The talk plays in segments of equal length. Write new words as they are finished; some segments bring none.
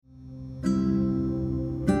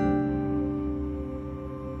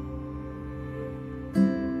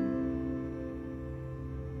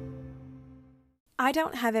I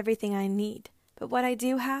don't have everything I need, but what I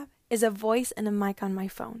do have is a voice and a mic on my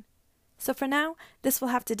phone. So for now, this will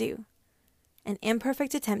have to do. An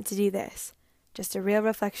imperfect attempt to do this, just a real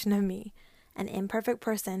reflection of me, an imperfect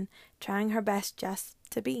person trying her best just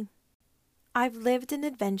to be. I've lived an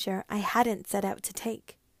adventure I hadn't set out to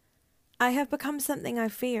take. I have become something I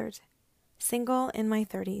feared, single in my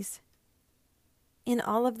 30s. In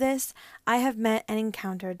all of this, I have met and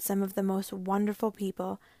encountered some of the most wonderful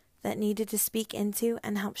people that needed to speak into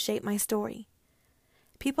and help shape my story.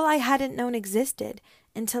 People I hadn't known existed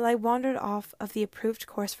until I wandered off of the approved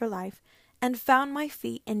course for life and found my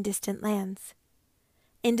feet in distant lands.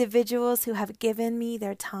 Individuals who have given me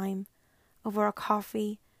their time over a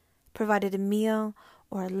coffee, provided a meal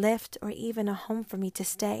or a lift or even a home for me to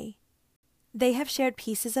stay. They have shared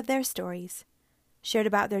pieces of their stories, shared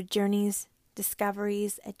about their journeys,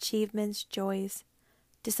 discoveries, achievements, joys,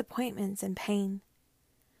 disappointments, and pain.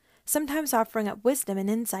 Sometimes offering up wisdom and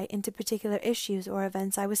insight into particular issues or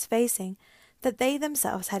events I was facing that they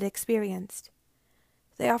themselves had experienced.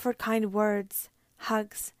 They offered kind words,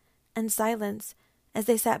 hugs, and silence as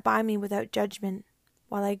they sat by me without judgment,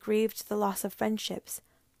 while I grieved the loss of friendships,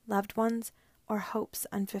 loved ones, or hopes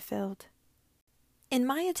unfulfilled. In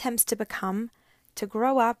my attempts to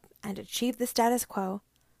grow up and achieve the status quo,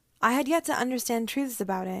 I had yet to understand truths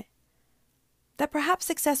about it. That perhaps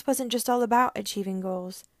success wasn't just all about achieving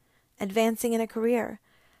goals, advancing in a career,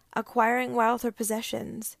 acquiring wealth or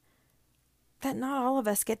possessions. That not all of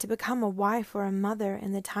us get to become a wife or a mother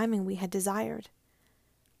in the timing we had desired.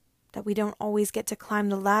 That we don't always get to climb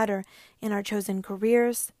the ladder in our chosen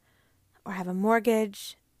careers, or have a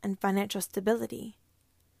mortgage and financial stability.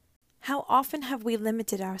 How often have we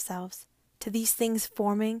limited ourselves to these things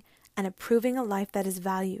forming and approving a life that is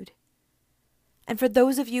valued? And for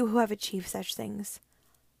those of you who have achieved such things,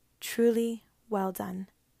 truly well done.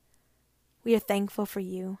 We are thankful for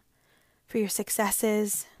you, for your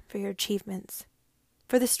successes, for your achievements,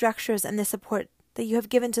 for the structures and the support that you have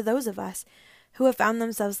given to those of us who have found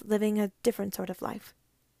themselves living a different sort of life.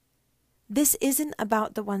 This isn't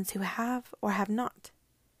about the ones who have or have not.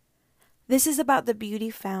 This is about the beauty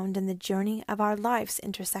found in the journey of our lives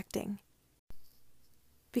intersecting.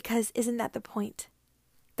 Because isn't that the point?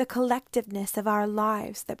 The collectiveness of our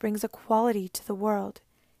lives that brings equality to the world.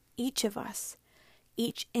 Each of us,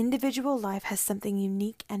 each individual life has something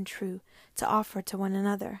unique and true to offer to one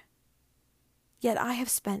another. Yet I have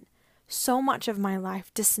spent so much of my life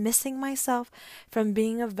dismissing myself from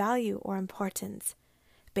being of value or importance,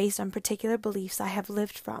 based on particular beliefs I have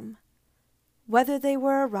lived from, whether they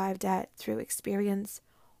were arrived at through experience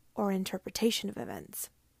or interpretation of events.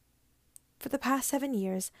 For the past 7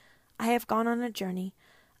 years, I have gone on a journey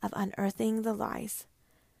of unearthing the lies,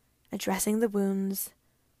 addressing the wounds,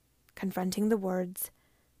 confronting the words,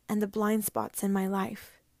 and the blind spots in my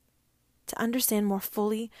life, to understand more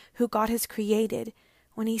fully who God has created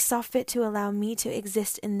when He saw fit to allow me to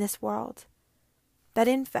exist in this world. That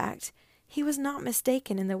in fact, He was not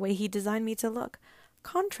mistaken in the way He designed me to look,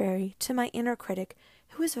 contrary to my inner critic,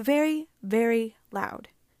 who is very, very loud.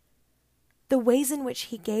 The ways in which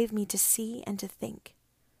He gave me to see and to think,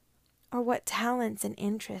 or what talents and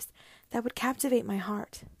interests that would captivate my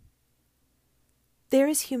heart. There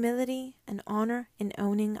is humility and honor in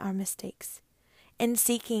owning our mistakes, in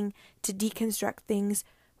seeking to deconstruct things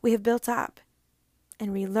we have built up,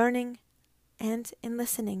 in relearning, and in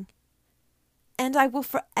listening. And I will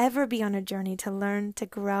forever be on a journey to learn, to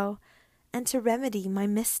grow, and to remedy my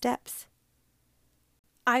missteps.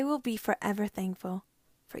 I will be forever thankful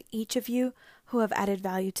for each of you who have added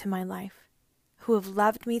value to my life, who have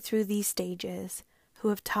loved me through these stages, who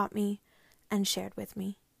have taught me and shared with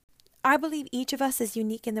me. I believe each of us is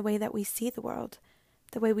unique in the way that we see the world,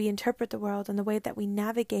 the way we interpret the world, and the way that we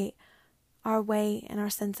navigate our way and our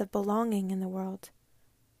sense of belonging in the world.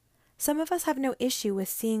 Some of us have no issue with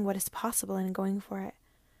seeing what is possible and going for it,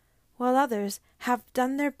 while others have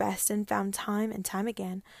done their best and found time and time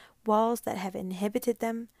again walls that have inhibited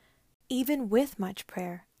them, even with much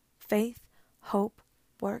prayer, faith, hope,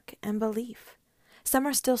 work, and belief. Some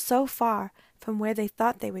are still so far from where they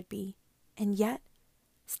thought they would be, and yet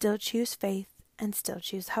still choose faith and still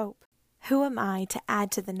choose hope. Who am I to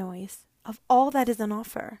add to the noise of all that is on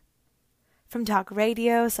offer? From talk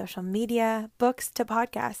radio, social media, books to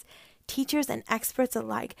podcasts, teachers and experts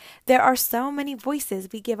alike, there are so many voices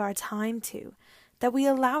we give our time to, that we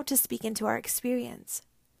allow to speak into our experience.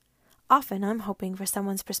 Often I'm hoping for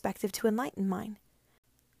someone's perspective to enlighten mine,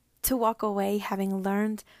 to walk away having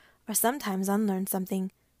learned or sometimes unlearned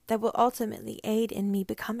something that will ultimately aid in me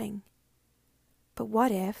becoming. But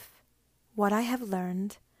what if what I have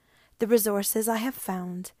learned, the resources I have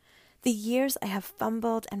found, The years I have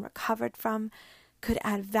fumbled and recovered from could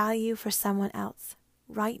add value for someone else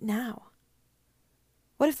right now.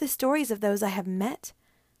 What if the stories of those I have met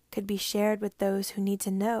could be shared with those who need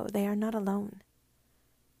to know they are not alone?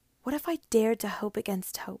 What if I dared to hope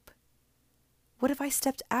against hope? What if I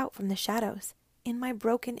stepped out from the shadows in my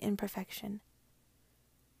broken imperfection?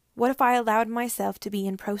 What if I allowed myself to be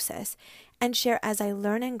in process and share as I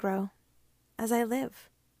learn and grow, as I live?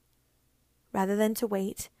 Rather than to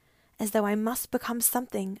wait, as though I must become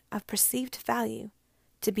something of perceived value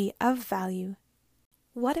to be of value,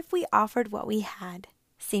 what if we offered what we had,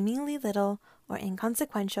 seemingly little or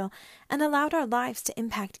inconsequential, and allowed our lives to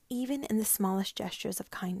impact even in the smallest gestures of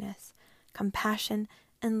kindness, compassion,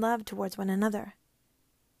 and love towards one another?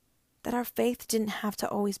 That our faith didn't have to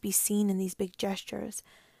always be seen in these big gestures,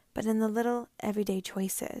 but in the little everyday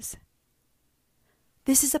choices.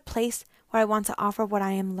 This is a place where I want to offer what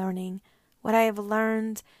I am learning, what I have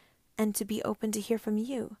learned, and to be open to hear from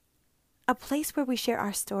you. A place where we share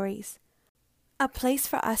our stories. A place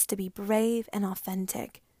for us to be brave and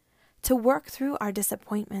authentic, to work through our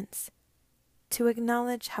disappointments, to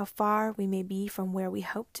acknowledge how far we may be from where we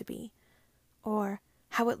hope to be, or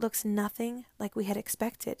how it looks nothing like we had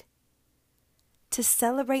expected. To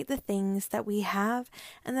celebrate the things that we have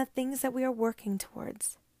and the things that we are working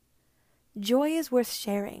towards. Joy is worth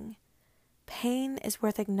sharing. Pain is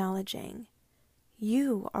worth acknowledging.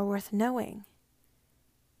 You are worth knowing.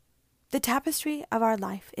 The tapestry of our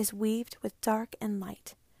life is weaved with dark and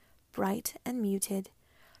light, bright and muted,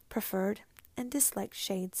 preferred and disliked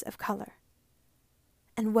shades of color.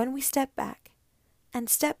 And when we step back, and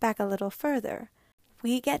step back a little further,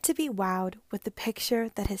 we get to be wowed with the picture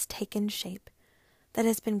that has taken shape, that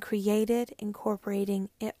has been created incorporating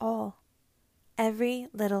it all, every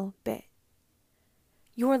little bit.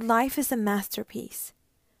 Your life is a masterpiece,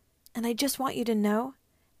 and I just want you to know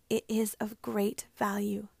it is of great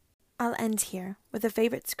value. I'll end here with a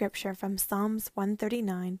favorite scripture from Psalms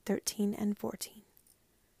 139:13 and 14.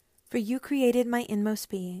 For you created my inmost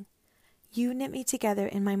being. You knit me together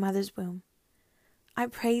in my mother's womb. I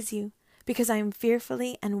praise you because I am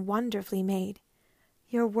fearfully and wonderfully made.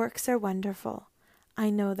 Your works are wonderful. I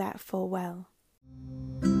know that full well.